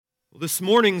Well, this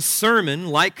morning's sermon,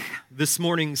 like this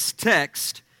morning's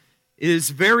text, is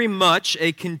very much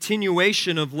a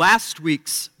continuation of last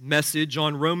week's message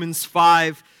on Romans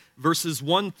 5, verses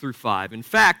 1 through 5. In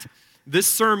fact, this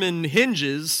sermon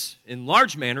hinges, in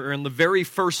large manner, on the very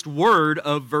first word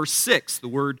of verse 6, the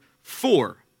word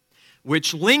for,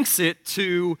 which links it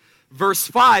to verse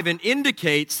 5 and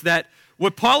indicates that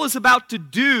what Paul is about to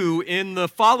do in the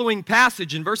following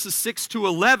passage, in verses 6 to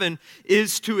 11,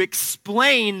 is to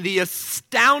explain the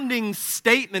astounding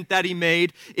statement that he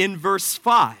made in verse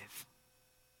 5.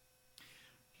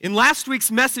 In last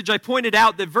week's message, I pointed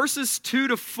out that verses 2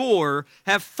 to 4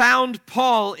 have found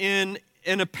Paul in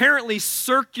an apparently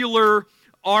circular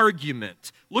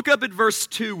argument. Look up at verse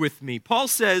 2 with me. Paul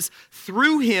says,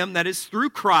 "Through him," that is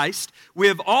through Christ, "we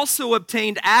have also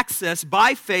obtained access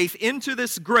by faith into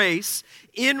this grace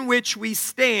in which we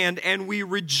stand, and we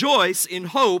rejoice in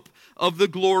hope of the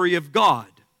glory of God."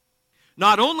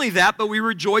 Not only that, but we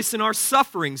rejoice in our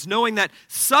sufferings, knowing that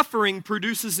suffering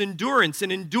produces endurance,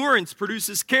 and endurance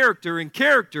produces character, and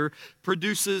character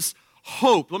produces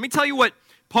hope. Let me tell you what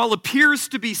Paul appears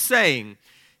to be saying.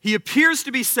 He appears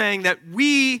to be saying that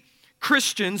we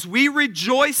Christians, we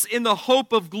rejoice in the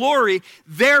hope of glory,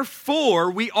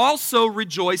 therefore we also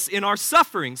rejoice in our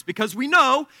sufferings, because we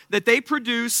know that they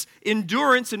produce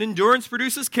endurance, and endurance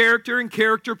produces character, and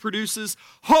character produces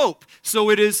hope. So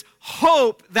it is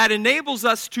hope that enables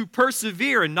us to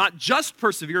persevere, and not just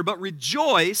persevere, but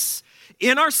rejoice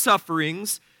in our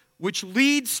sufferings, which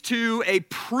leads to a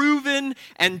proven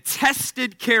and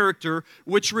tested character,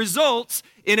 which results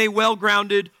in a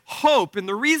well-grounded hope. And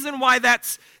the reason why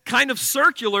that's kind of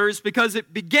circular is because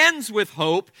it begins with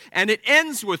hope and it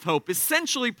ends with hope.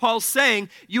 Essentially, Paul's saying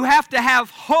you have to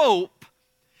have hope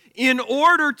in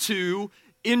order to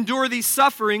endure these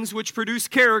sufferings, which produce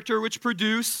character, which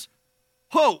produce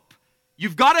hope.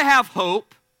 You've got to have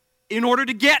hope in order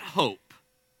to get hope.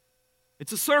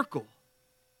 It's a circle.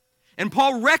 And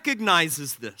Paul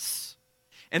recognizes this.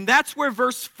 And that's where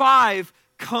verse 5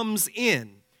 comes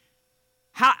in.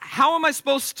 How am I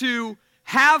supposed to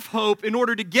have hope in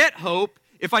order to get hope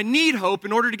if I need hope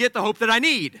in order to get the hope that I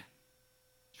need? Did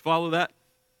you follow that?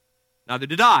 Neither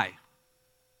did I.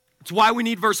 That's why we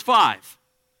need verse 5.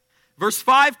 Verse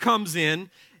 5 comes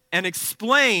in and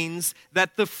explains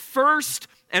that the first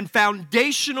and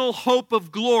foundational hope of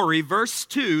glory, verse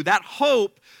 2, that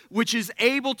hope which is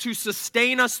able to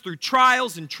sustain us through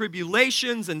trials and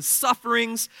tribulations and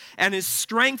sufferings, and is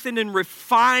strengthened and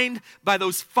refined by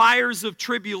those fires of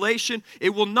tribulation. It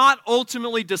will not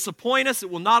ultimately disappoint us. It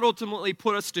will not ultimately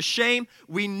put us to shame.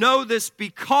 We know this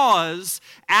because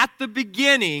at the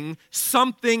beginning,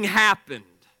 something happened.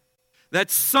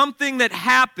 That something that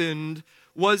happened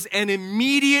was an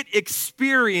immediate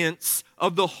experience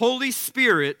of the Holy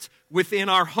Spirit within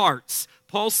our hearts.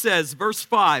 Paul says, verse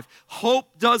 5,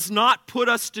 hope does not put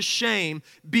us to shame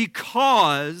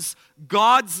because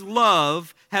God's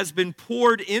love has been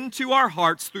poured into our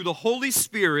hearts through the Holy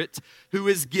Spirit who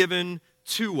is given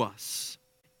to us.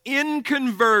 In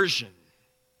conversion,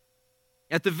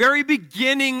 at the very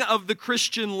beginning of the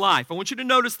Christian life, I want you to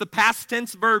notice the past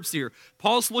tense verbs here.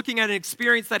 Paul's looking at an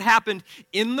experience that happened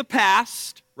in the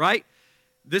past, right?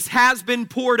 This has been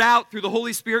poured out through the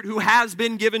Holy Spirit who has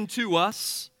been given to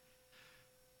us.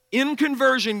 In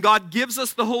conversion, God gives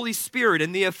us the Holy Spirit,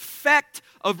 and the effect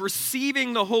of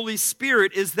receiving the Holy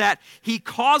Spirit is that He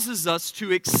causes us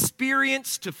to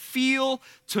experience, to feel,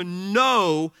 to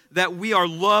know that we are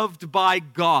loved by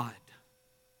God.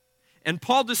 And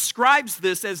Paul describes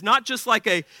this as not just like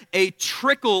a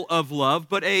trickle of love,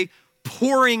 but a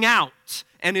pouring out,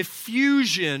 an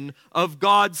effusion of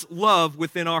God's love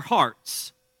within our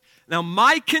hearts. Now,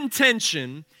 my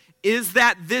contention is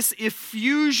that this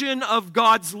effusion of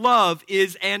God's love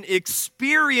is an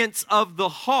experience of the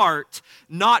heart,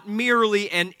 not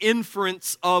merely an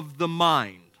inference of the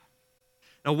mind.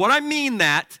 Now, what I mean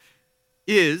that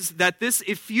is that this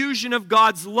effusion of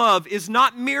God's love is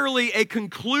not merely a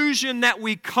conclusion that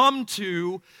we come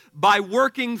to by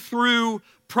working through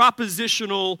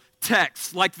propositional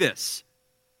texts like this.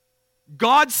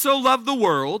 God so loved the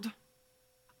world,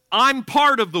 I'm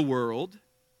part of the world,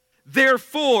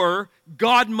 therefore,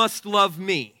 God must love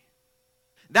me.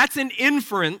 That's an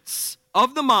inference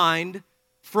of the mind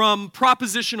from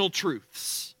propositional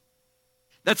truths.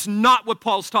 That's not what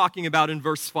Paul's talking about in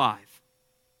verse 5.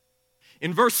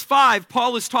 In verse 5,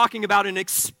 Paul is talking about an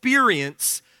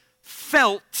experience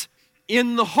felt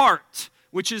in the heart,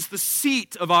 which is the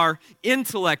seat of our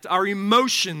intellect, our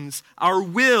emotions, our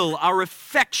will, our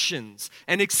affections,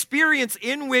 an experience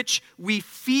in which we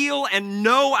feel and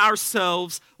know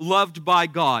ourselves loved by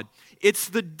God. It's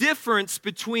the difference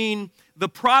between the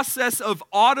process of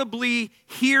audibly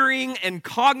hearing and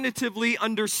cognitively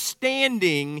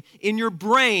understanding in your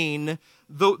brain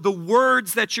the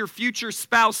words that your future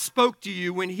spouse spoke to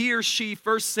you when he or she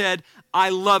first said, "I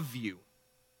love you."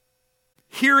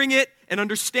 Hearing it and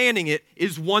understanding it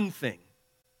is one thing.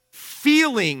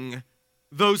 Feeling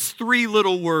those three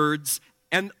little words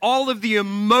and all of the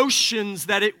emotions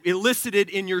that it elicited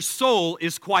in your soul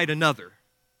is quite another.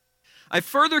 I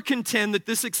further contend that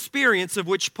this experience of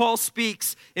which Paul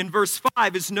speaks in verse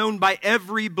 5 is known by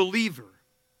every believer,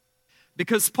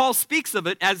 because Paul speaks of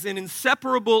it as an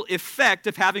inseparable effect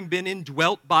of having been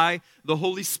indwelt by the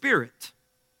Holy Spirit.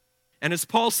 And as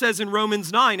Paul says in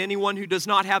Romans 9, anyone who does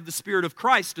not have the Spirit of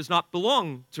Christ does not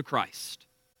belong to Christ.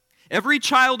 Every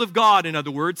child of God, in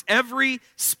other words, every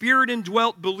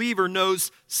Spirit-indwelt believer knows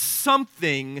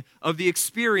something of the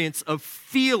experience of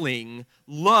feeling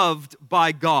loved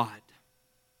by God.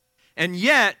 And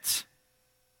yet,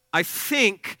 I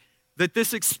think that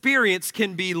this experience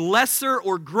can be lesser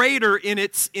or greater in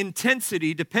its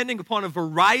intensity depending upon a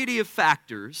variety of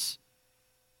factors,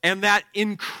 and that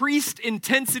increased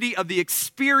intensity of the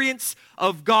experience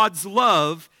of God's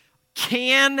love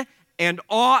can and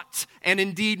ought and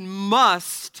indeed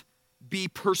must be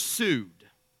pursued,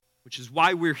 which is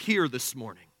why we're here this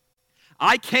morning.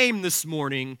 I came this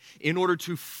morning in order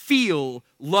to feel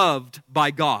loved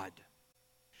by God.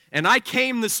 And I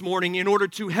came this morning in order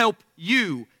to help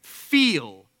you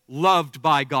feel loved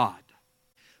by God.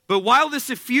 But while this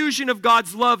effusion of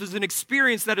God's love is an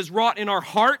experience that is wrought in our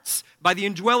hearts by the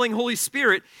indwelling Holy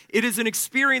Spirit, it is an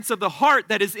experience of the heart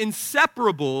that is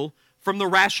inseparable from the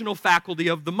rational faculty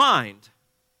of the mind.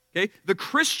 Okay? The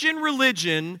Christian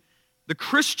religion, the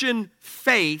Christian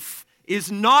faith, is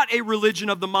not a religion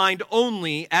of the mind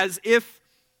only, as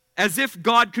if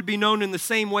God could be known in the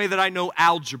same way that I know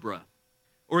algebra,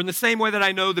 or in the same way that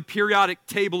I know the periodic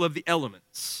table of the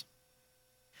elements.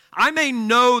 I may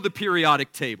know the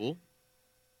periodic table,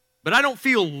 but I don't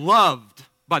feel loved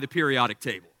by the periodic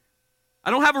table.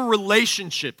 I don't have a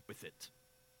relationship with it.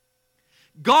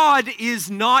 God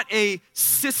is not a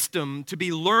system to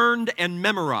be learned and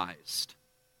memorized.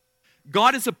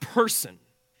 God is a person,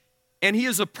 and He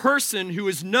is a person who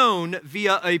is known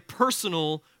via a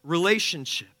personal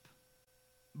relationship.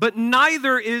 But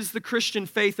neither is the Christian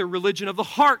faith a religion of the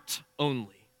heart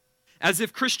only, as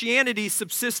if Christianity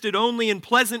subsisted only in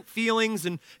pleasant feelings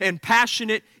and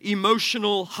passionate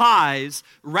emotional highs,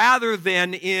 rather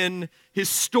than in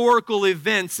historical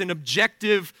events and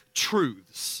objective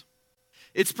truths.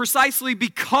 It's precisely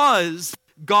because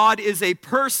God is a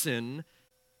person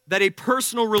that a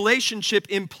personal relationship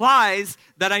implies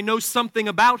that I know something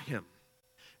about Him.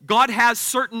 God has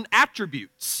certain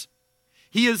attributes.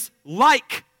 He is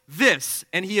like this,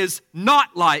 and He is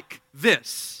not like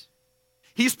this.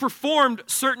 He's performed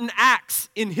certain acts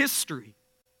in history.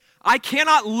 I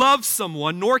cannot love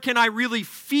someone, nor can I really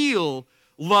feel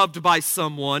loved by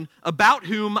someone about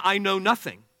whom I know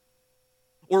nothing,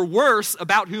 or worse,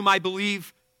 about whom I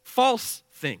believe false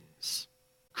things.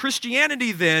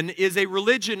 Christianity, then, is a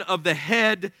religion of the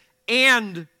head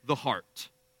and the heart,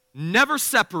 never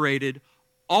separated,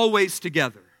 always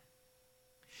together.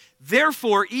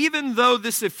 Therefore, even though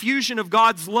this effusion of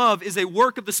God's love is a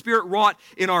work of the Spirit wrought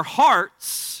in our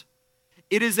hearts,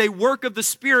 it is a work of the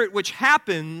Spirit which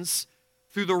happens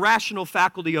through the rational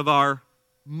faculty of our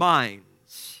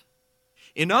minds.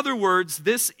 In other words,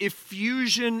 this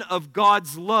effusion of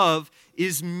God's love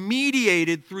is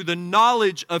mediated through the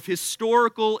knowledge of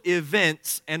historical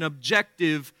events and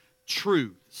objective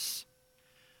truths.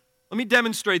 Let me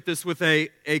demonstrate this with a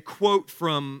quote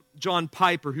from John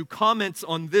Piper, who comments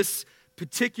on this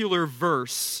particular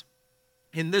verse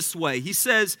in this way. He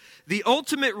says, "The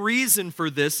ultimate reason for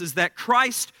this is that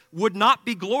Christ would not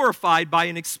be glorified by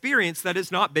an experience that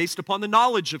is not based upon the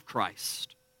knowledge of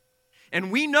Christ. And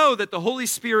we know that the Holy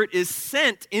Spirit is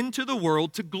sent into the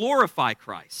world to glorify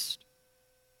Christ.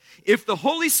 If the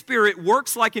Holy Spirit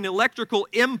works like an electrical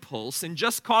impulse and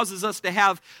just causes us to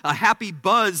have a happy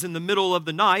buzz in the middle of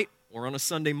the night or on a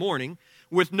Sunday morning,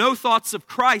 with no thoughts of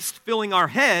Christ filling our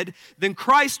head, then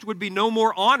Christ would be no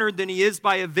more honored than He is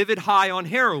by a vivid high on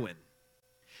heroin.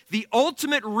 The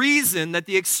ultimate reason that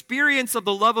the experience of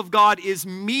the love of God is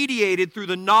mediated through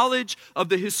the knowledge of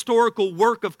the historical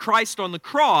work of Christ on the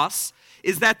cross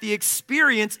is that the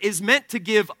experience is meant to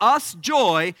give us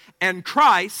joy and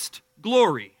Christ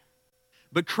glory.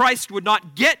 But Christ would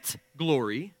not get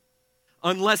glory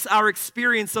unless our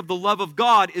experience of the love of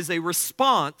God is a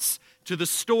response to the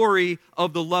story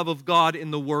of the love of God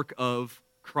in the work of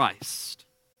Christ.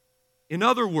 In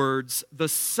other words, the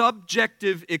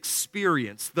subjective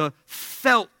experience, the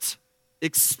felt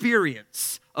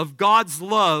experience of God's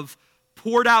love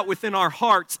poured out within our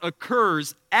hearts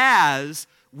occurs as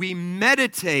we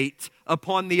meditate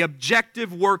upon the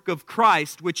objective work of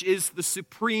Christ, which is the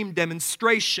supreme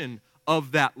demonstration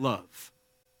of that love.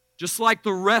 Just like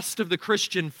the rest of the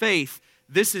Christian faith,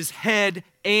 this is head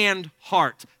and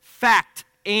heart, fact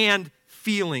and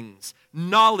feelings,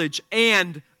 knowledge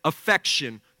and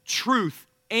affection, truth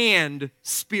and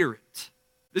spirit.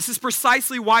 This is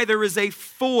precisely why there is a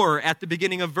 "for" at the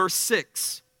beginning of verse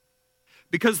 6.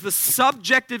 Because the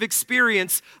subjective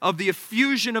experience of the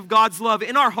effusion of God's love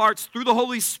in our hearts through the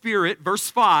Holy Spirit, verse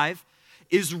 5,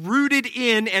 is rooted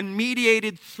in and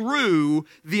mediated through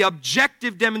the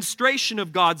objective demonstration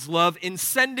of God's love in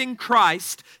sending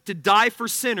Christ to die for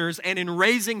sinners and in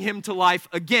raising him to life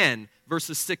again,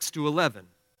 verses 6 to 11.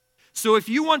 So if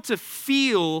you want to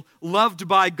feel loved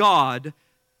by God,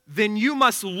 then you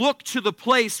must look to the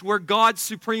place where God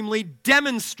supremely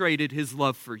demonstrated his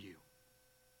love for you,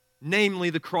 namely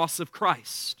the cross of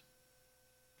Christ.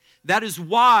 That is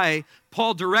why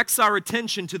Paul directs our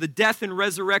attention to the death and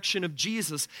resurrection of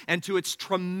Jesus and to its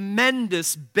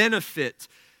tremendous benefit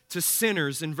to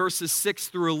sinners in verses 6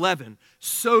 through 11,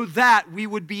 so that we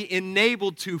would be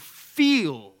enabled to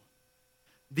feel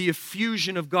the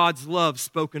effusion of God's love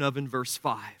spoken of in verse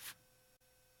 5.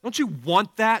 Don't you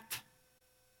want that?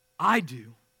 I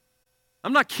do.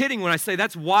 I'm not kidding when I say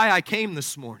that's why I came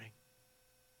this morning.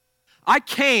 I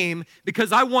came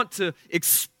because I want to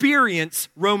experience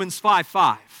Romans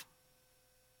 5:5.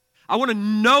 I want to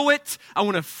know it. I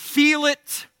want to feel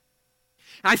it.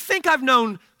 And I think I've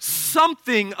known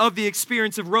something of the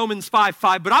experience of Romans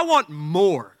 5:5, but I want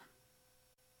more.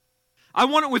 I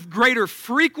want it with greater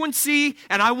frequency,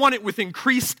 and I want it with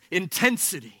increased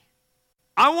intensity.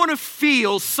 I want to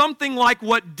feel something like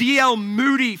what D.L.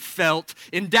 Moody felt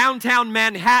in downtown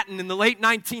Manhattan in the late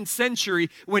 19th century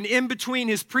when in between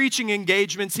his preaching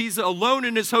engagements, he's alone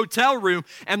in his hotel room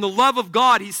and the love of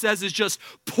God, he says, is just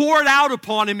poured out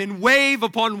upon him in wave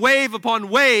upon wave upon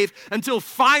wave until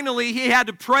finally he had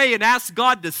to pray and ask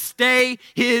God to stay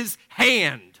his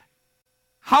hand.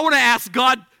 I want to ask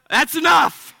God, that's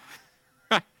enough.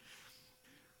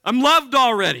 I'm loved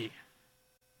already.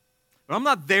 But I'm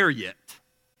not there yet.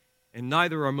 And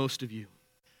neither are most of you.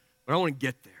 But I want to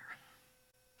get there.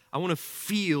 I want to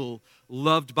feel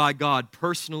loved by God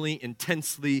personally,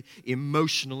 intensely,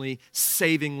 emotionally,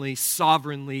 savingly,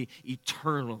 sovereignly,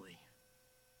 eternally.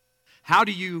 How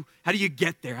do you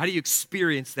get there? How do you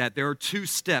experience that? There are two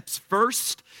steps.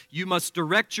 First, you must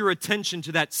direct your attention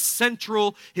to that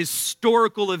central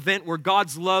historical event where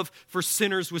God's love for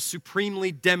sinners was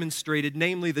supremely demonstrated,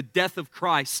 namely the death of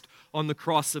Christ on the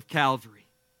cross of Calvary.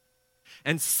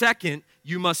 And second,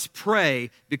 you must pray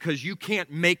because you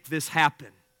can't make this happen.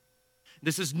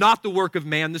 This is not the work of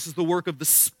man. This is the work of the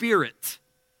Spirit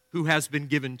who has been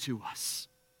given to us.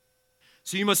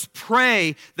 So you must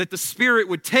pray that the Spirit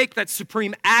would take that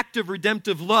supreme act of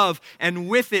redemptive love and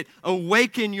with it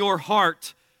awaken your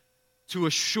heart to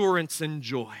assurance and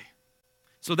joy.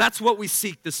 So that's what we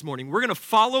seek this morning. We're going to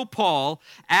follow Paul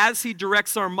as he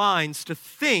directs our minds to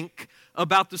think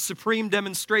about the supreme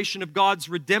demonstration of God's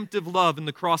redemptive love in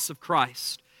the cross of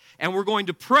Christ. And we're going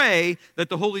to pray that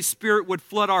the Holy Spirit would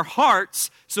flood our hearts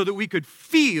so that we could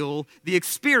feel the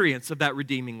experience of that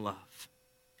redeeming love.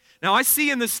 Now, I see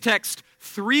in this text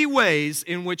three ways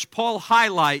in which Paul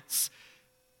highlights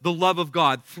the love of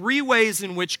God. Three ways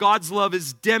in which God's love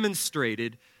is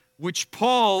demonstrated, which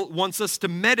Paul wants us to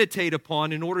meditate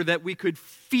upon in order that we could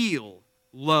feel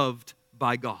loved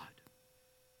by God.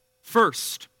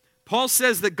 First, Paul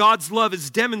says that God's love is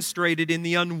demonstrated in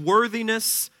the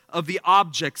unworthiness of the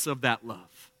objects of that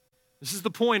love. This is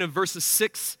the point of verses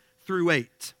 6 through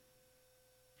 8.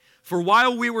 For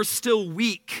while we were still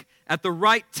weak, at the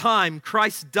right time,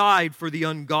 Christ died for the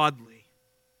ungodly.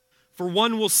 For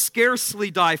one will scarcely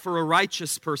die for a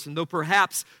righteous person, though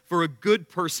perhaps for a good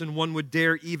person one would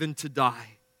dare even to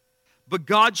die. But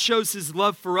God shows his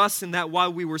love for us in that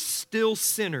while we were still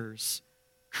sinners,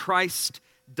 Christ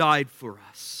died for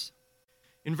us.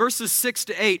 In verses 6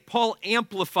 to 8, Paul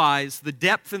amplifies the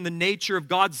depth and the nature of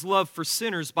God's love for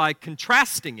sinners by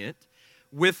contrasting it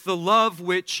with the love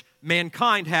which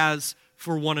mankind has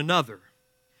for one another.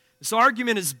 This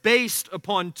argument is based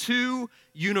upon two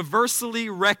universally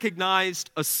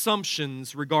recognized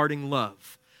assumptions regarding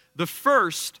love. The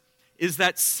first is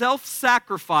that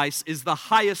self-sacrifice is the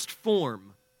highest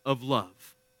form of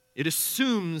love. It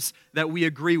assumes that we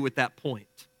agree with that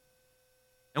point.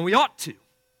 And we ought to,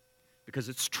 because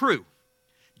it's true.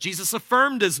 Jesus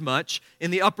affirmed as much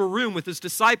in the upper room with his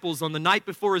disciples on the night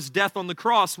before his death on the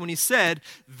cross when he said,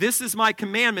 "This is my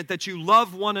commandment, that you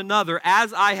love one another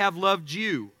as I have loved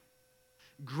you.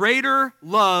 greater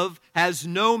love has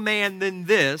no man than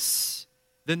this,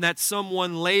 than that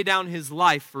someone lay down his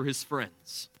life for his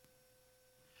friends.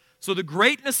 So the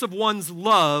greatness of one's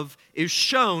love is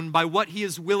shown by what he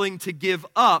is willing to give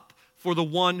up for the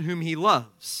one whom he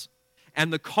loves.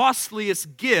 And the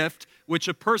costliest gift which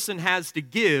a person has to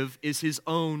give is his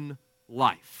own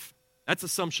life. That's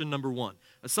assumption number one.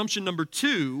 Assumption number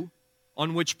two,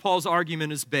 on which Paul's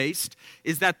argument is based,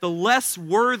 is that the less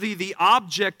worthy the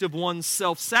object of one's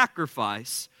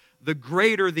self-sacrifice, the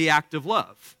greater the act of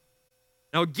love.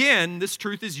 Now again, this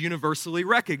truth is universally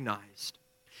recognized.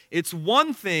 It's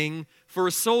one thing for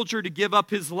a soldier to give up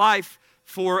his life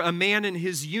for a man in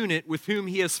his unit with whom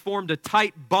he has formed a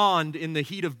tight bond in the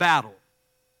heat of battle.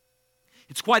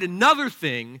 It's quite another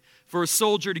thing for a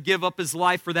soldier to give up his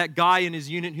life for that guy in his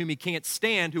unit whom he can't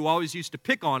stand, who always used to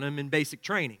pick on him in basic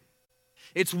training.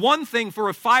 It's one thing for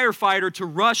a firefighter to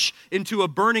rush into a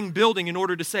burning building in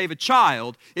order to save a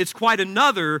child. It's quite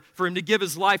another for him to give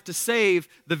his life to save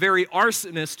the very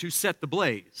arsonist who set the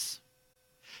blaze.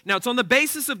 Now, it's on the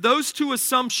basis of those two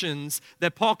assumptions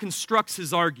that Paul constructs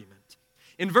his argument.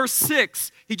 In verse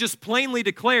 6, he just plainly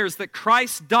declares that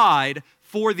Christ died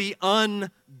for the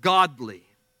ungodly.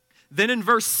 Then in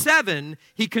verse 7,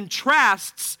 he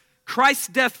contrasts Christ's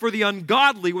death for the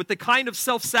ungodly with the kind of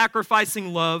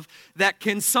self-sacrificing love that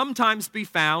can sometimes be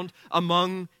found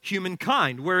among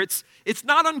humankind, where it's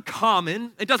not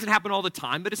uncommon, it doesn't happen all the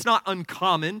time, but it's not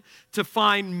uncommon to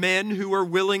find men who are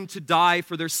willing to die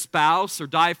for their spouse or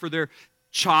die for their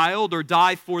child or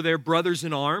die for their brothers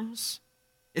in arms.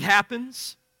 It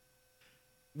happens.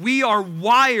 We are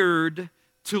wired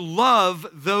to love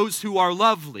those who are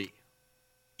lovely,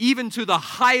 even to the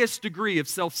highest degree of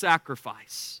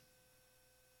self-sacrifice.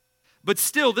 But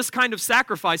still, this kind of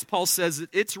sacrifice, Paul says,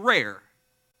 it's rare.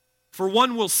 For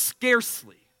one will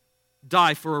scarcely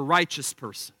die for a righteous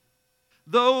person,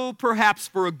 though perhaps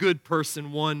for a good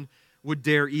person one would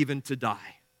dare even to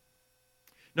die.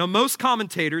 Now, most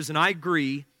commentators, and I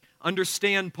agree,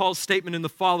 understand Paul's statement in the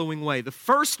following way. The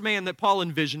first man that Paul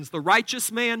envisions, the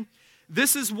righteous man,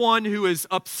 this is one who is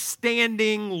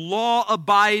upstanding,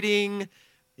 law-abiding.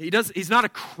 He's not a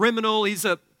criminal. He's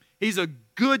a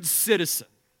good citizen.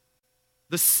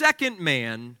 The second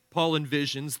man, Paul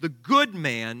envisions, the good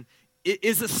man,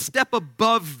 is a step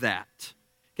above that.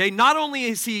 Okay, not only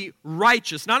is he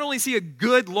righteous, not only is he a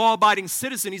good law-abiding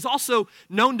citizen, he's also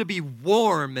known to be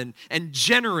warm and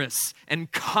generous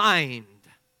and kind.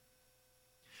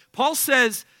 Paul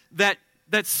says that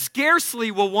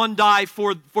scarcely will one die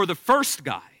for the first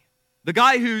guy, the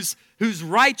guy who's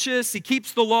righteous, he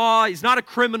keeps the law, he's not a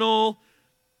criminal,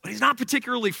 but he's not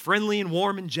particularly friendly and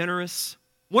warm and generous.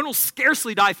 One will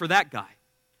scarcely die for that guy.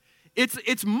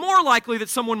 It's more likely that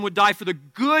someone would die for the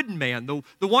good man,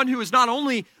 the one who is not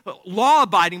only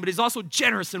law-abiding, but he's also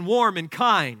generous and warm and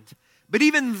kind. But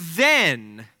even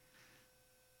then,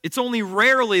 it's only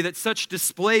rarely that such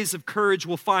displays of courage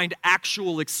will find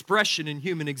actual expression in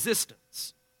human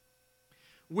existence,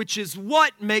 which is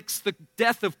what makes the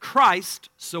death of Christ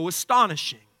so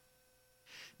astonishing.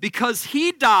 Because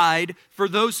he died for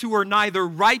those who are neither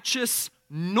righteous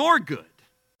nor good,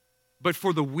 but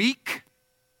for the weak,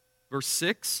 verse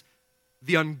 6,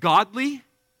 the ungodly,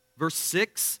 verse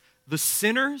 6, the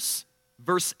sinners,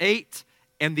 verse 8,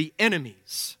 and the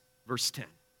enemies, verse 10.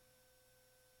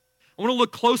 I want to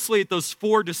look closely at those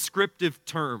four descriptive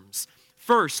terms.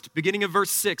 First, beginning of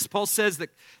verse 6, Paul says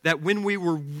that when we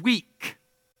were weak,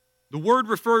 the word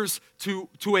refers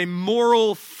to a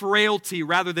moral frailty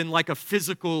rather than like a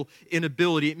physical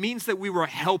inability. It means that we were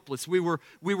helpless. We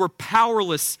were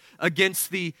powerless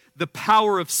against the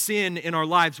power of sin in our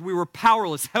lives. We were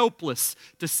powerless, helpless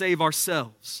to save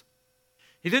ourselves.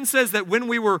 He then says that when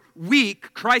we were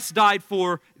weak, Christ died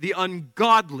for the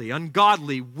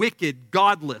ungodly, wicked,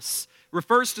 godless.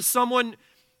 Refers to someone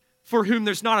for whom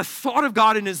there's not a thought of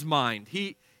God in his mind.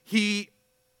 He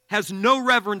has no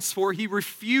reverence for, he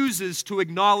refuses to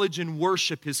acknowledge and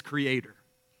worship his Creator.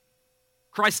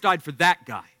 Christ died for that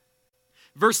guy.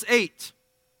 Verse 8,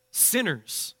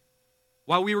 sinners.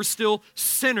 While we were still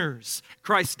sinners,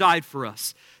 Christ died for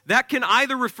us. That can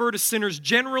either refer to sinners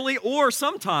generally, or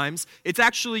sometimes it's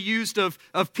actually used of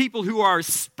people who are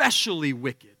especially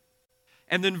wicked.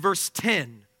 And then verse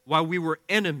 10, while we were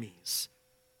enemies.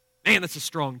 Man, that's a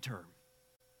strong term.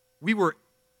 We were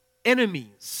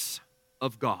enemies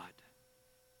of God.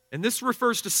 And this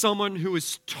refers to someone who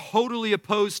is totally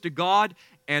opposed to God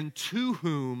and to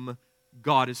whom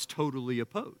God is totally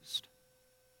opposed.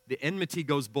 The enmity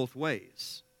goes both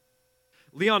ways.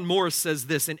 Leon Morris says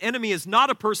this: an enemy is not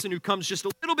a person who comes just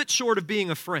a little bit short of being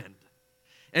a friend.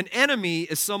 An enemy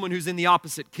is someone who's in the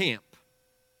opposite camp.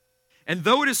 And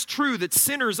though it is true that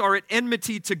sinners are at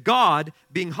enmity to God,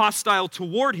 being hostile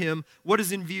toward him, what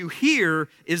is in view here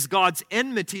is God's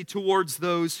enmity towards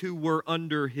those who were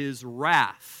under his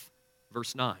wrath.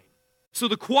 Verse 9. So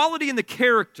the quality and the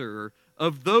character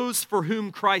of those for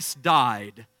whom Christ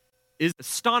died is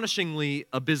astonishingly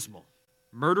abysmal.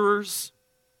 Murderers,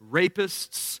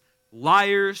 rapists,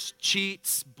 liars,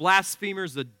 cheats,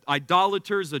 blasphemers,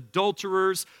 idolaters,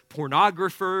 adulterers,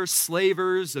 pornographers,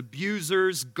 slavers,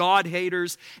 abusers,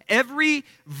 God-haters, every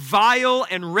vile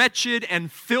and wretched and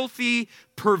filthy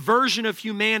perversion of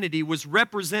humanity was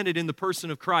represented in the person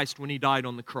of Christ when he died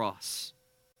on the cross.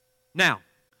 Now,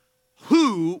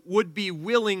 who would be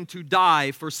willing to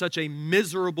die for such a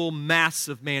miserable mass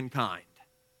of mankind?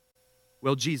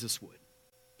 Well, Jesus would,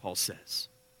 Paul says.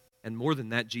 And more than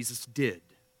that, Jesus did.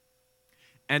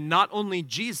 And not only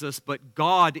Jesus, but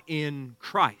God in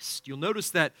Christ. You'll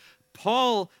notice that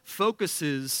Paul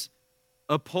focuses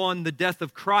upon the death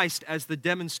of Christ as the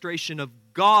demonstration of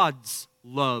God's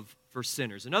love for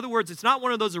sinners. In other words, it's not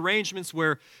one of those arrangements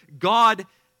where God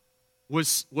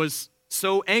was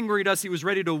so angry at us, he was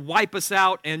ready to wipe us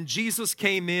out, and Jesus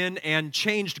came in and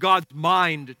changed God's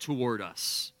mind toward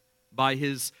us by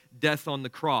his death on the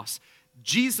cross.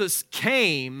 Jesus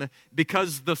came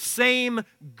because the same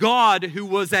God who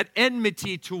was at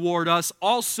enmity toward us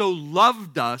also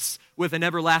loved us with an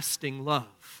everlasting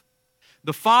love.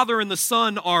 The Father and the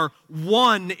Son are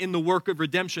one in the work of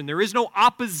redemption. There is no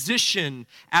opposition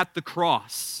at the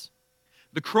cross.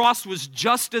 The cross was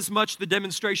just as much the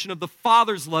demonstration of the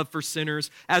Father's love for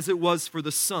sinners as it was for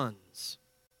the Son's.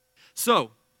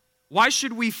 So, why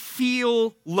should we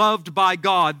feel loved by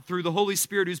God through the Holy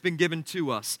Spirit who's been given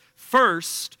to us?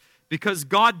 First, because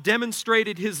God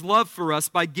demonstrated his love for us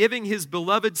by giving his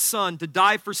beloved Son to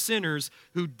die for sinners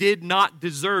who did not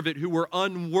deserve it, who were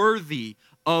unworthy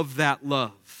of that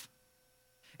love.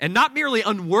 And not merely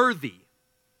unworthy,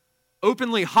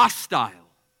 openly hostile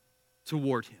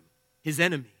toward him, his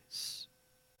enemies.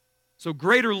 So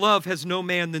greater love has no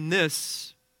man than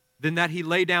this, than that he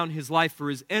lay down his life for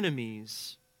his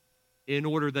enemies, in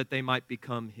order that they might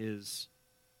become his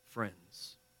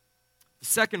friends. The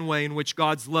second way in which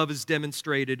God's love is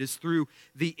demonstrated is through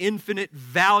the infinite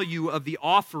value of the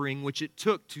offering which it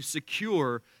took to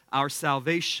secure our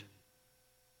salvation.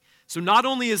 So not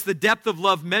only is the depth of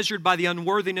love measured by the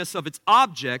unworthiness of its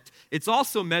object, it's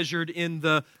also measured in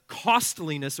the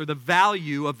costliness or the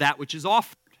value of that which is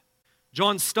offered.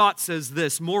 John Stott says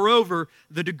this, "Moreover,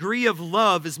 the degree of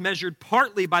love is measured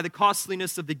partly by the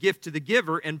costliness of the gift to the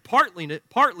giver and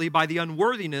partly by the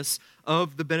unworthiness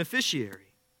of the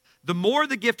beneficiary. The more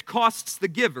the gift costs the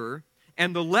giver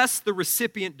and the less the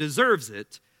recipient deserves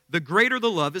it, the greater the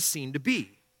love is seen to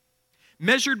be.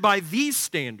 Measured by these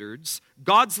standards,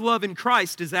 God's love in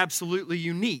Christ is absolutely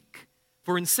unique.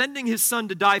 For in sending his Son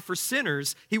to die for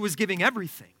sinners, he was giving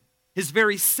everything, his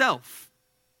very self,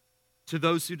 to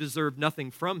those who deserve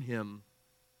nothing from him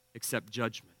except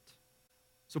judgment."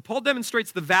 So Paul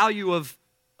demonstrates the value of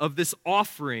this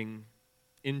offering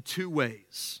in two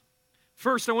ways.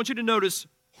 First, I want you to notice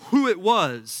who it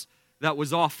was that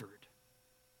was offered.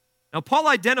 Now, Paul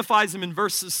identifies him in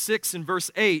verses 6 and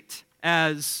verse 8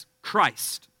 as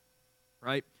Christ,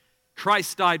 right?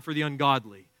 Christ died for the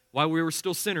ungodly. While we were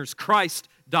still sinners, Christ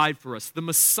died for us. The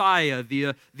Messiah,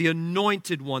 the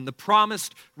anointed one, the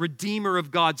promised Redeemer of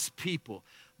God's people.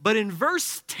 But in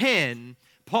verse 10,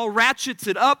 Paul ratchets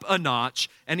it up a notch,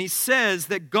 and he says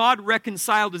that God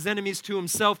reconciled his enemies to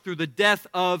himself through the death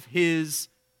of his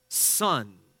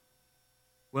Son.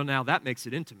 Well, now that makes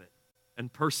it intimate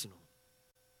and personal.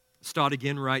 Stott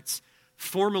again writes,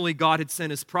 "Formerly God had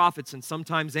sent his prophets and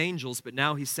sometimes angels, but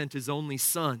now he sent his only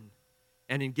Son.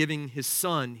 And in giving his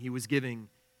Son, he was giving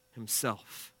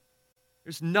himself."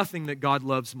 There's nothing that God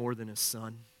loves more than his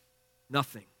Son.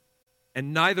 Nothing.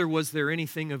 And neither was there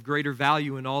anything of greater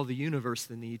value in all the universe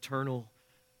than the eternal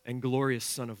and glorious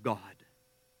Son of God.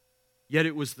 Yet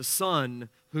it was the Son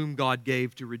whom God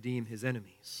gave to redeem his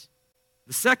enemies.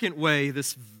 The second way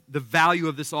the value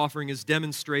of this offering is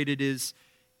demonstrated is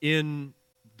in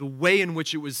the way in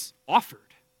which it was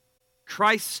offered.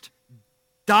 Christ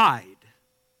died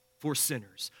for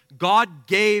sinners. God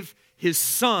gave his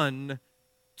Son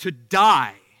to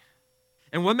die.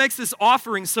 And what makes this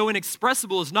offering so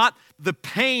inexpressible is not the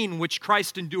pain which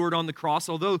Christ endured on the cross,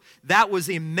 although that was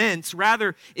immense.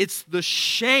 Rather, it's the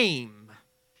shame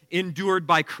endured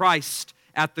by Christ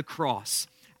at the cross.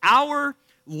 Our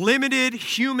limited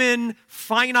human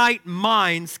finite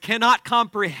minds cannot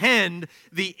comprehend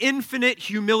the infinite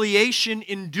humiliation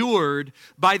endured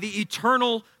by the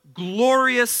eternal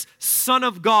glorious Son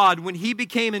of God when he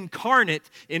became incarnate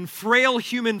in frail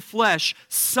human flesh,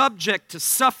 subject to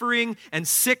suffering and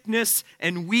sickness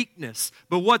and weakness.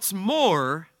 But what's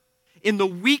more, in the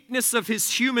weakness of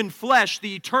his human flesh,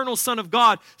 the eternal Son of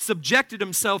God subjected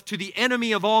himself to the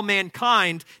enemy of all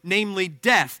mankind, namely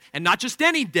death. And not just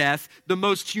any death, the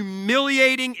most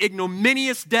humiliating,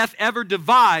 ignominious death ever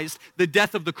devised, the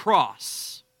death of the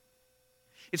cross.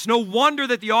 It's no wonder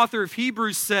that the author of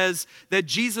Hebrews says that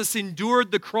Jesus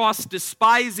endured the cross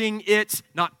despising its,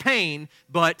 not pain,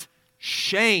 but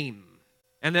shame.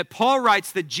 And that Paul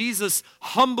writes that Jesus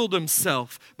humbled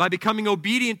himself by becoming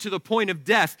obedient to the point of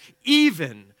death,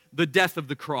 even the death of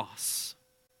the cross.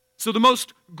 So the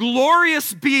most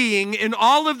glorious being in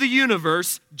all of the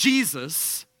universe,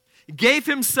 Jesus, gave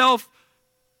himself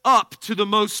up to the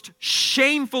most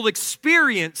shameful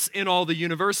experience in all the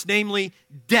universe, namely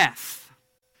death.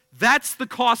 That's the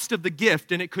cost of the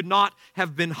gift, and it could not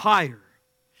have been higher.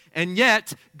 And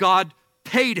yet, God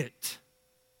paid it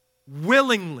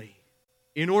willingly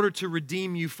in order to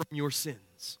redeem you from your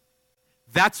sins.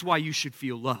 That's why you should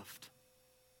feel loved.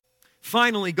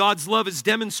 Finally, God's love is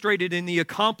demonstrated in the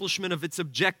accomplishment of its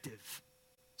objective.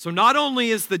 So not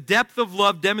only is the depth of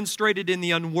love demonstrated in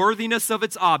the unworthiness of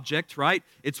its object, right?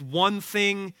 It's one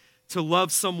thing to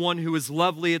love someone who is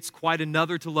lovely, it's quite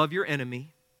another to love your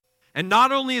enemy. And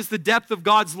not only is the depth of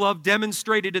God's love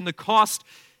demonstrated in the cost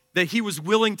that he was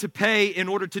willing to pay in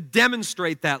order to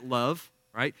demonstrate that love,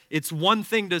 right? It's one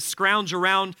thing to scrounge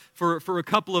around for a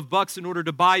couple of bucks in order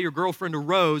to buy your girlfriend a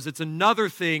rose. It's another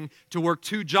thing to work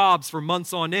 2 jobs for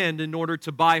months on end in order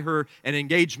to buy her an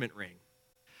engagement ring.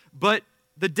 But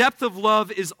the depth of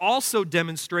love is also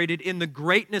demonstrated in the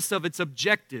greatness of its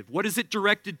objective. What is it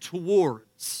directed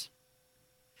towards?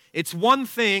 It's one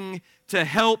thing to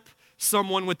help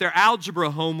someone with their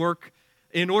algebra homework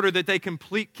in order that they can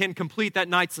complete that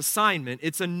night's assignment.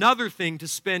 It's another thing to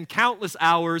spend countless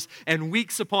hours and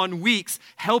weeks upon weeks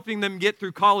helping them get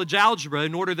through college algebra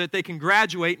in order that they can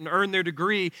graduate and earn their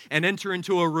degree and enter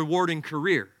into a rewarding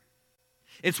career.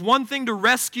 It's one thing to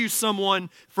rescue someone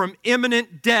from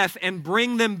imminent death and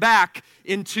bring them back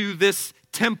into this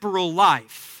temporal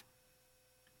life.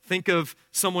 Think of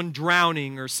someone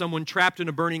drowning or someone trapped in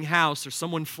a burning house or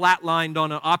someone flatlined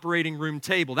on an operating room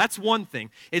table. That's one thing.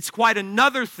 It's quite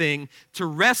another thing to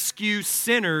rescue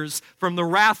sinners from the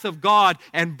wrath of God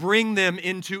and bring them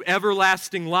into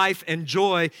everlasting life and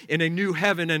joy in a new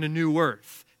heaven and a new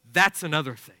earth. That's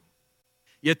another thing.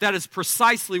 Yet that is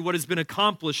precisely what has been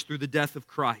accomplished through the death of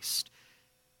Christ.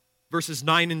 Verses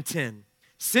 9 and 10.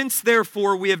 Since,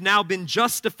 therefore, we have now been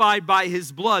justified by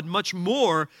his blood, much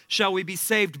more shall we be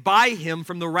saved by him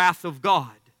from the wrath of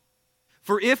God.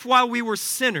 For if while we were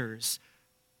enemies,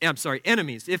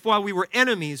 if while we were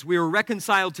enemies, we were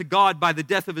reconciled to God by the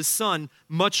death of his Son,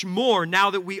 much more,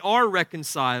 now that we are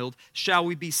reconciled, shall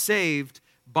we be saved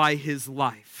by his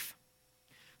life.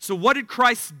 So what did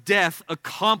Christ's death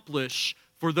accomplish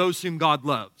for those whom God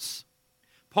loves?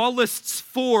 Paul lists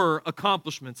 4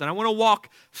 accomplishments, and I want to walk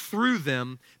through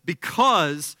them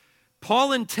because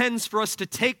Paul intends for us to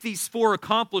take these 4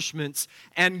 accomplishments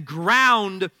and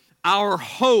ground our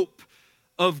hope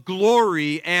of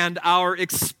glory and our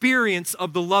experience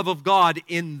of the love of God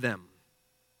in them.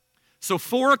 So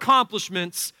 4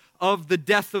 accomplishments of the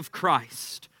death of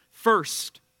Christ.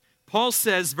 First, Paul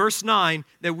says, verse 9,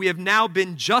 that we have now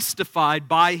been justified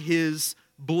by his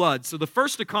blood. So the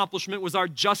first accomplishment was our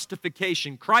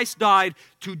justification. Christ died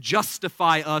to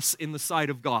justify us in the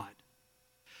sight of God.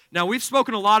 Now, we've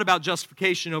spoken a lot about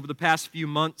justification over the past few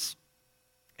months,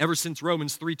 ever since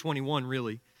Romans 3:21,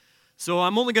 really. So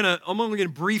I'm only going to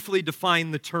briefly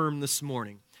define the term this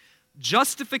morning.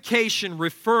 Justification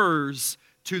refers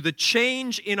to the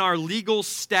change in our legal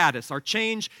status, our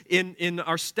change in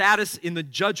our status in the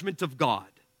judgment of God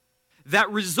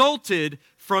that resulted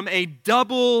from a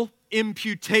double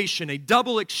imputation, a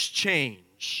double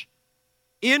exchange,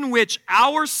 in which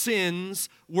our sins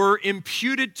were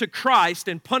imputed to Christ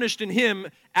and punished in him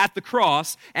at the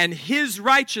cross, and his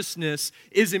righteousness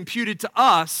is imputed to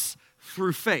us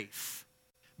through faith.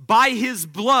 By his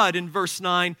blood, in verse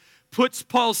 9, puts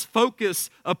Paul's focus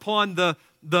upon the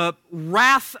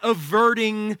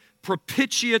wrath-averting,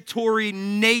 propitiatory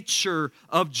nature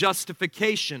of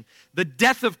justification. The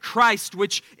death of Christ,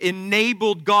 which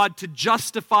enabled God to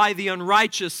justify the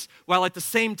unrighteous while at the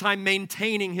same time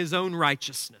maintaining his own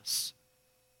righteousness.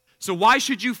 So why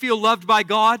should you feel loved by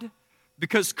God?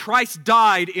 Because Christ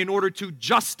died in order to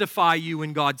justify you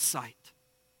in God's sight.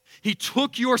 He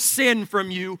took your sin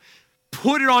from you,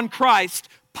 put it on Christ,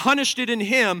 punished it in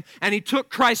him, and he took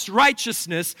Christ's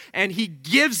righteousness and he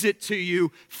gives it to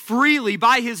you freely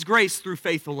by his grace through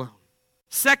faith alone.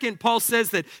 Second, Paul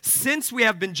says that since we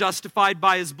have been justified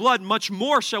by his blood, much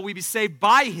more shall we be saved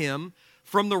by him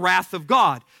from the wrath of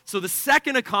God. So the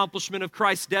second accomplishment of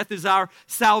Christ's death is our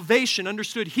salvation,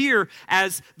 understood here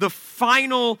as the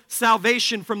final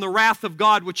salvation from the wrath of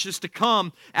God, which is to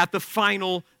come at the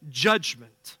final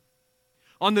judgment.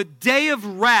 On the day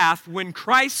of wrath, when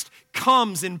Christ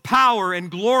comes in power and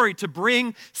glory to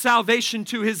bring salvation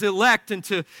to his elect and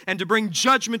to bring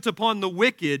judgment upon the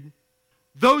wicked,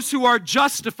 those who are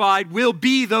justified will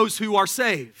be those who are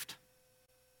saved.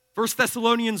 1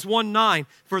 Thessalonians 1:9,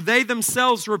 for they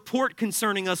themselves report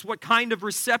concerning us what kind of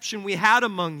reception we had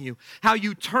among you, how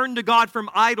you turned to God from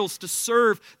idols to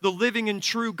serve the living and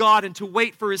true God and to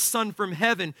wait for his Son from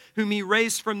heaven, whom he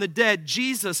raised from the dead,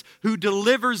 Jesus, who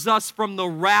delivers us from the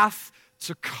wrath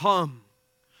to come.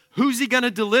 Who's he going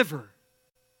to deliver?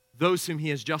 Those whom he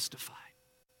has justified.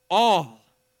 All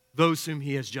those whom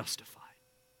he has justified.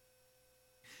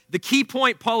 The key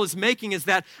point Paul is making is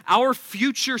that our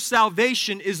future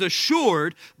salvation is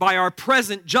assured by our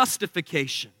present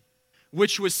justification,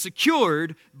 which was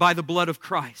secured by the blood of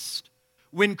Christ.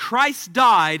 When Christ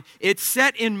died, it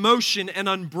set in motion an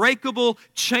unbreakable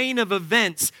chain of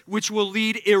events which will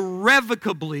lead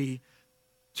irrevocably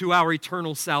to our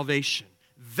eternal salvation.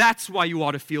 That's why you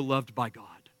ought to feel loved by God.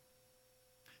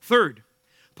 Third,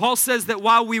 Paul says that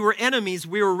while we were enemies,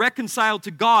 we were reconciled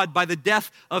to God by the death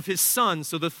of his Son.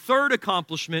 So the third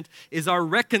accomplishment is our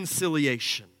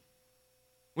reconciliation,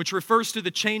 which refers to the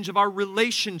change of our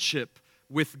relationship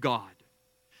with God.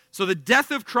 So the death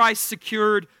of Christ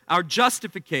secured our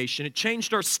justification. It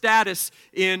changed our status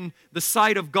in the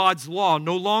sight of God's law.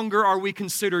 No longer are we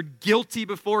considered guilty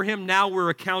before him. Now we're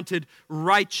accounted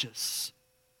righteous.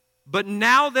 But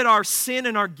now that our sin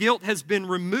and our guilt has been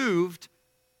removed,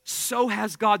 so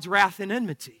has God's wrath and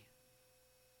enmity.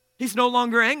 He's no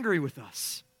longer angry with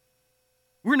us.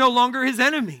 We're no longer his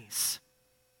enemies.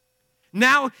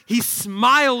 Now he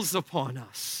smiles upon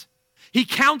us. He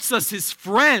counts us his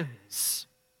friends.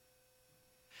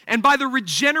 And by the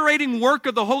regenerating work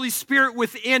of the Holy Spirit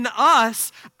within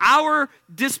us, our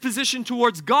disposition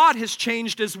towards God has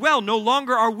changed as well. No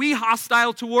longer are we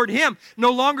hostile toward him.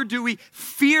 No longer do we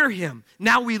fear him.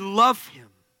 Now we love him.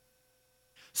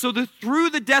 So through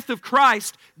the death of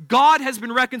Christ, God has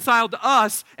been reconciled to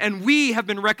us, and we have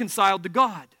been reconciled to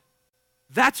God.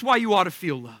 That's why you ought to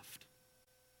feel loved.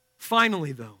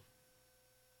 Finally, though,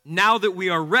 now that we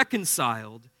are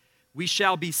reconciled, we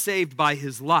shall be saved by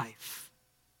his life.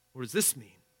 What does this mean?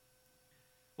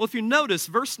 Well, if you notice,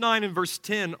 verse 9 and verse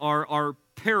 10 are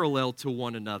parallel to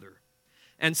one another.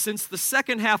 And since the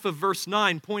second half of verse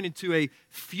 9 pointed to a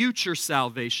future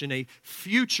salvation, a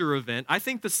future event, I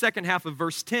think the second half of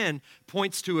verse 10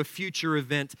 points to a future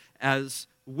event as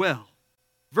well.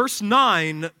 Verse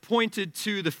 9 pointed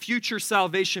to the future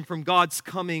salvation from God's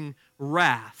coming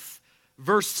wrath.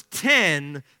 Verse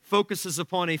 10 focuses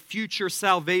upon a future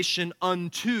salvation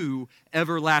unto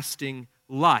everlasting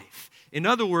life. In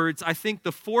other words, I think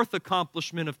the fourth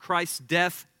accomplishment of Christ's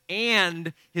death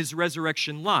and his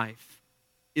resurrection life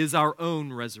is our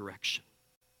own resurrection.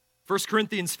 1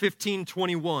 Corinthians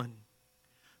 15:21.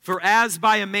 For as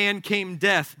by a man came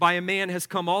death, by a man has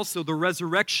come also the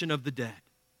resurrection of the dead.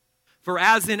 For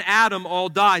as in Adam all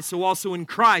die, so also in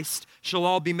Christ shall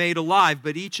all be made alive,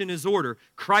 but each in his order.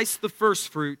 Christ the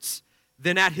firstfruits,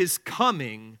 then at his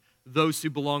coming, those who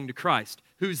belong to Christ.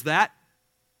 Who's that?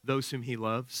 Those whom he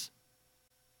loves,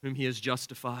 whom he has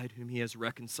justified, whom he has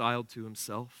reconciled to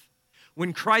himself.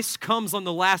 When Christ comes on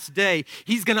the last day,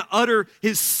 he's going to utter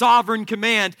his sovereign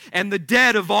command, and the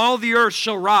dead of all the earth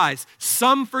shall rise,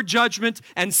 some for judgment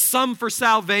and some for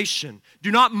salvation. Do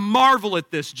not marvel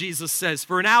at this, Jesus says,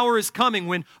 for an hour is coming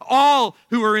when all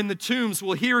who are in the tombs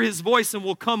will hear his voice and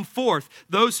will come forth,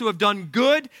 those who have done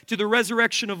good to the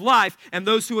resurrection of life, and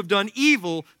those who have done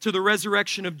evil to the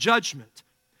resurrection of judgment.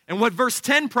 And what verse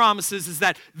 10 promises is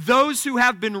that those who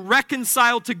have been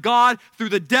reconciled to God through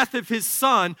the death of his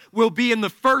Son will be in the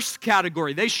first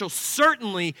category. They shall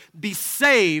certainly be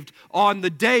saved on the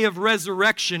day of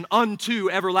resurrection unto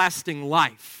everlasting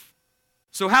life.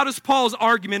 So how does Paul's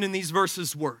argument in these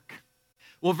verses work?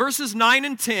 Well, verses 9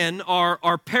 and 10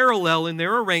 are parallel in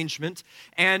their arrangement,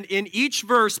 and in each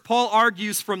verse, Paul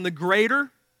argues from the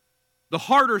greater, the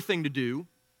harder thing to do,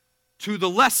 to the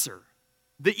lesser,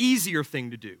 the easier thing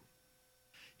to do.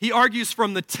 He argues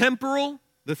from the temporal,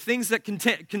 the things that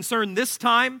concern this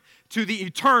time, to the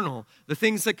eternal, the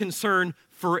things that concern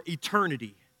for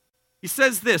eternity. He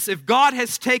says this, if God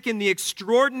has taken the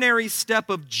extraordinary step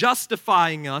of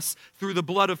justifying us through the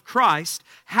blood of Christ,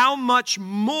 how much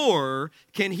more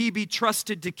can he be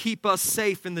trusted to keep us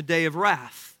safe in the day of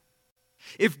wrath?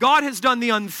 If God has done the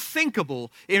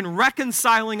unthinkable in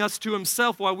reconciling us to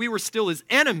himself while we were still his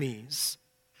enemies,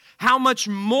 how much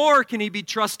more can he be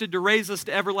trusted to raise us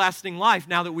to everlasting life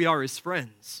now that we are his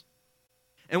friends?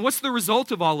 And what's the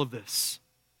result of all of this?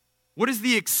 What is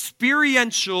the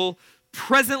experiential,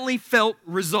 presently felt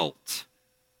result?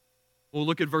 We'll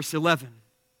look at verse 11.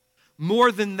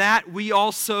 More than that, we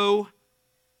also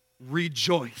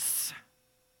rejoice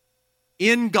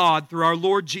in God through our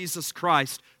Lord Jesus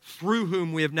Christ, through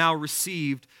whom we have now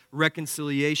received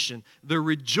reconciliation. The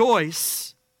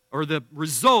rejoice, or the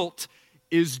result,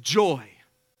 is joy.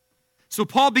 So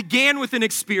Paul began with an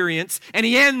experience, and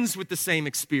he ends with the same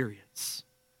experience.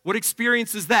 What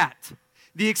experience is that?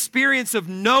 The experience of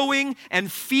knowing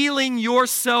and feeling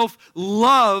yourself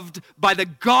loved by the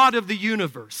God of the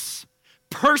universe.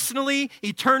 Personally,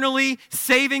 eternally,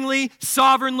 savingly,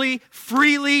 sovereignly,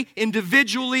 freely,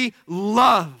 individually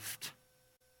loved.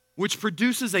 Which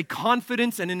produces a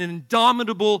confidence and an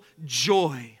indomitable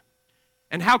joy.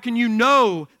 And how can you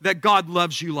know that God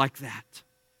loves you like that?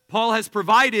 Paul has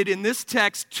provided in this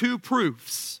text two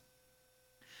proofs.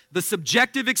 The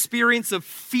subjective experience of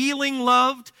feeling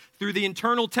loved through the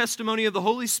internal testimony of the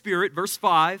Holy Spirit, verse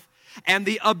 5, and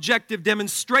the objective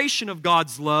demonstration of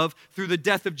God's love through the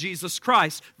death of Jesus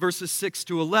Christ, verses 6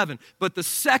 to 11. But the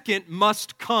second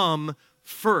must come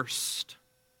first.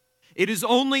 It is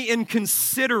only in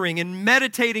considering and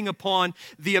meditating upon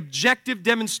the objective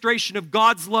demonstration of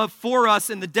God's love for us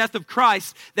in the death of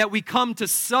Christ that we come to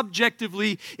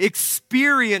subjectively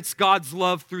experience God's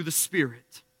love through the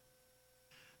Spirit.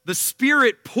 The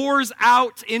Spirit pours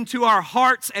out into our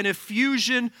hearts an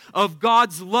effusion of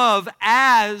God's love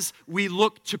as we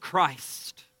look to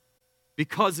Christ,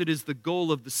 because it is the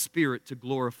goal of the Spirit to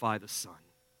glorify the Son.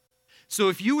 So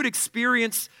if you would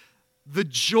experience the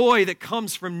joy that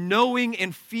comes from knowing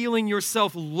and feeling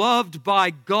yourself loved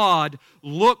by God,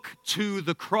 look to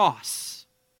the cross.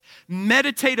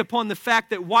 Meditate upon the fact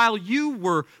that while you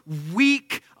were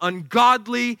weak,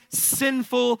 ungodly,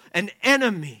 sinful, an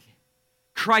enemy,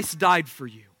 Christ died for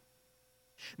you.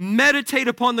 Meditate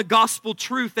upon the gospel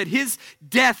truth that his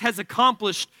death has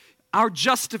accomplished our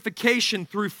justification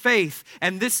through faith,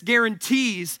 and this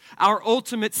guarantees our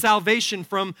ultimate salvation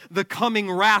from the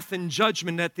coming wrath and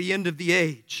judgment at the end of the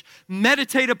age.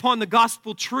 Meditate upon the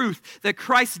gospel truth that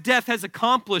Christ's death has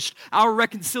accomplished our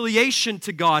reconciliation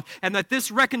to God, and that this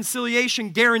reconciliation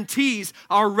guarantees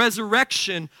our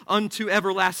resurrection unto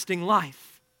everlasting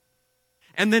life.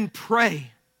 And then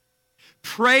pray.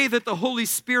 Pray that the Holy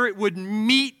Spirit would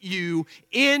meet you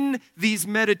in these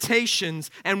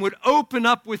meditations and would open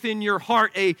up within your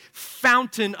heart a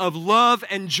fountain of love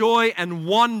and joy and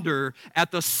wonder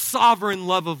at the sovereign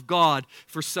love of God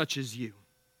for such as you.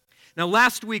 Now,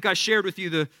 last week I shared with you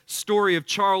the story of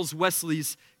Charles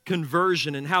Wesley's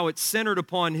conversion and how it centered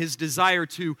upon his desire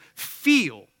to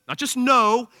feel, not just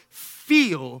know,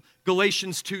 feel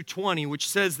Galatians 2:20, which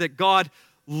says that God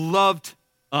loved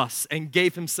us and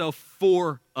gave himself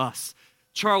for us.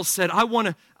 Charles said, I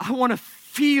want to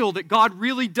feel that God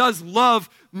really does love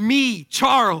me,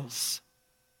 Charles,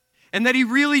 and that he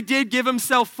really did give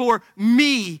himself for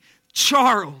me,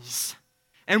 Charles.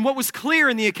 And what was clear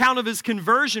in the account of his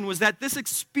conversion was that this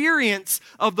experience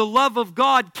of the love of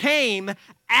God came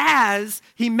as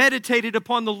he meditated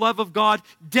upon the love of God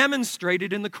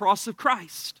demonstrated in the cross of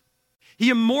Christ. He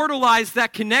immortalized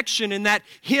that connection in that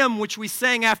hymn which we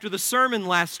sang after the sermon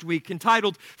last week,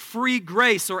 entitled Free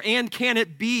Grace, or And Can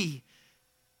It Be?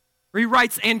 Where he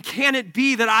writes, and can it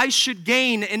be that I should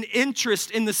gain an interest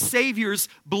in the Savior's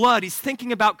blood? He's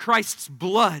thinking about Christ's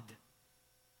blood.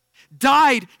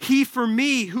 Died he for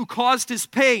me who caused his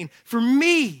pain, for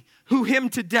me who him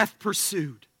to death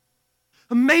pursued.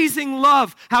 Amazing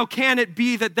love, how can it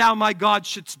be that thou, my God,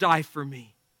 shouldst die for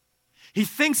me? He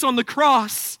thinks on the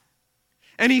cross,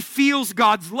 and he feels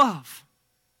God's love.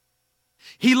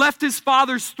 He left his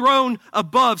Father's throne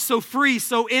above, so free,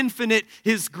 so infinite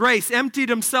his grace, emptied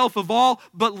himself of all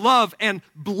but love, and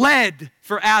bled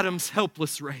for Adam's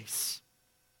helpless race.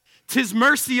 'Tis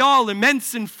mercy all,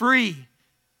 immense and free,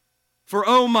 for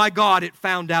oh my God, it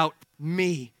found out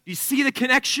me. Do you see the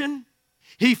connection?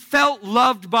 He felt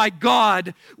loved by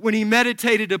God when he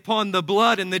meditated upon the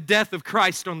blood and the death of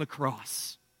Christ on the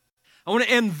cross. I want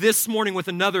to end this morning with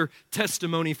another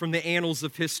testimony from the annals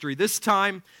of history. This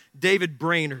time, David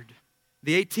Brainerd,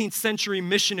 the 18th century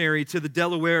missionary to the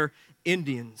Delaware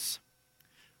Indians.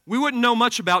 We wouldn't know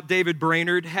much about David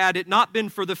Brainerd had it not been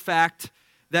for the fact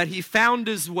that he found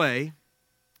his way,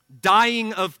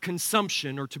 dying of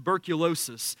consumption or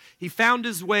tuberculosis. He found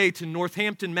his way to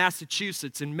Northampton,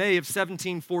 Massachusetts in May of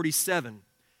 1747,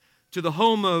 to the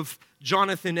home of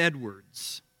Jonathan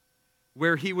Edwards,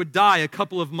 where he would die a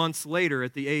couple of months later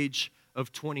at the age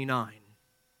of 29.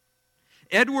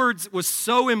 Edwards was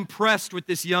so impressed with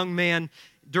this young man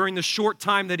during the short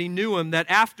time that he knew him that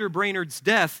after Brainerd's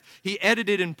death, he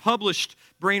edited and published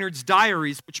Brainerd's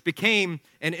diaries, which became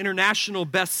an international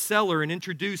bestseller and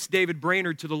introduced David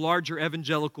Brainerd to the larger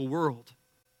evangelical world.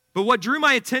 But what drew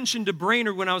my attention to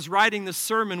Brainerd when I was writing this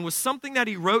sermon was something that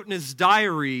he wrote in his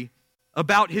diary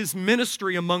about his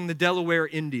ministry among the Delaware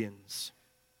Indians.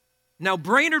 Now,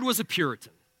 Brainerd was a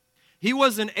Puritan. He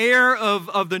was an heir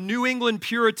of the New England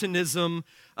Puritanism,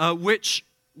 which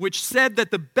said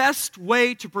that the best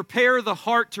way to prepare the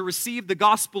heart to receive the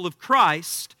gospel of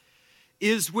Christ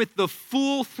is with the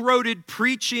full-throated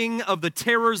preaching of the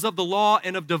terrors of the law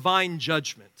and of divine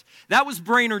judgment. That was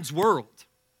Brainerd's world.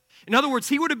 In other words,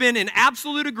 he would have been in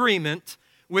absolute agreement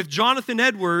with Jonathan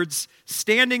Edwards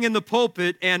standing in the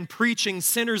pulpit and preaching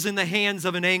sinners in the hands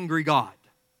of an angry God.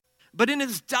 But in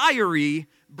his diary,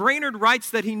 Brainerd writes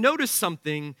that he noticed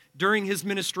something during his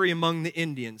ministry among the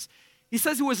Indians. He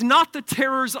says it was not the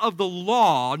terrors of the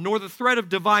law nor the threat of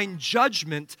divine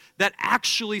judgment that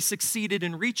actually succeeded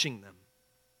in reaching them.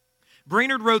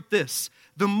 Brainerd wrote this: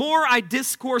 "The more I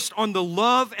discoursed on the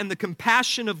love and the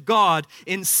compassion of God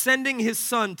in sending his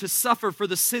Son to suffer for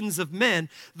the sins of men,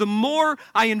 the more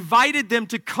I invited them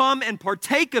to come and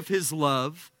partake of his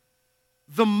love,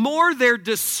 the more their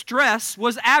distress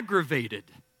was aggravated,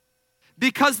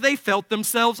 because they felt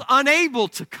themselves unable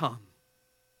to come.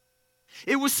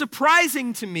 It was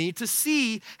surprising to me to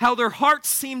see how their hearts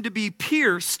seemed to be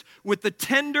pierced with the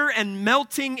tender and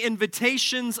melting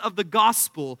invitations of the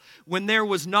gospel when there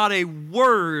was not a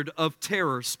word of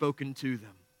terror spoken to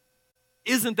them."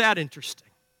 Isn't that interesting?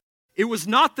 It was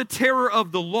not the terror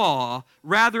of the law,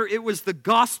 rather it was the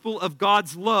gospel of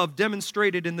God's love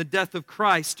demonstrated in the death of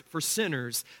Christ for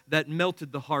sinners that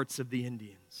melted the hearts of the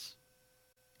Indians.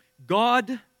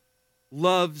 God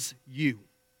loves you.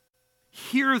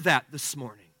 Hear that this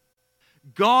morning.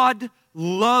 God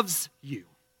loves you.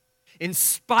 In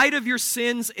spite of your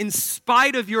sins, in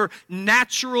spite of your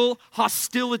natural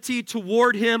hostility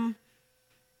toward him,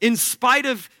 in spite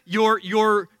of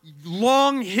your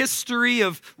long history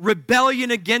of rebellion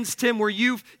against him, where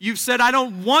you've said, "I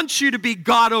don't want you to be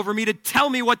God over me, to tell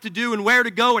me what to do and where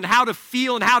to go and how to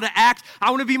feel and how to act. I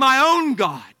want to be my own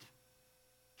God."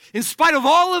 In spite of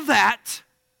all of that,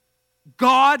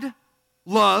 God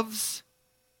loves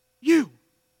you.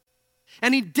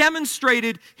 And he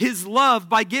demonstrated his love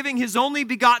by giving his only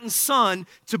begotten Son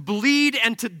to bleed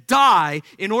and to die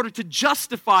in order to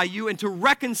justify you and to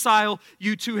reconcile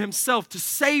you to himself, to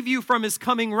save you from his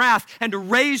coming wrath and to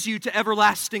raise you to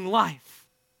everlasting life.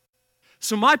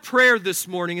 So my prayer this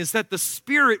morning is that the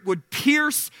Spirit would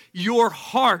pierce your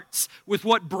hearts with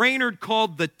what Brainerd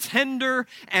called the tender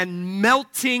and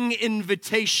melting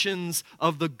invitations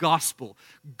of the gospel.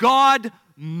 God,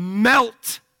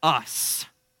 melt us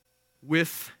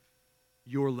with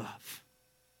your love.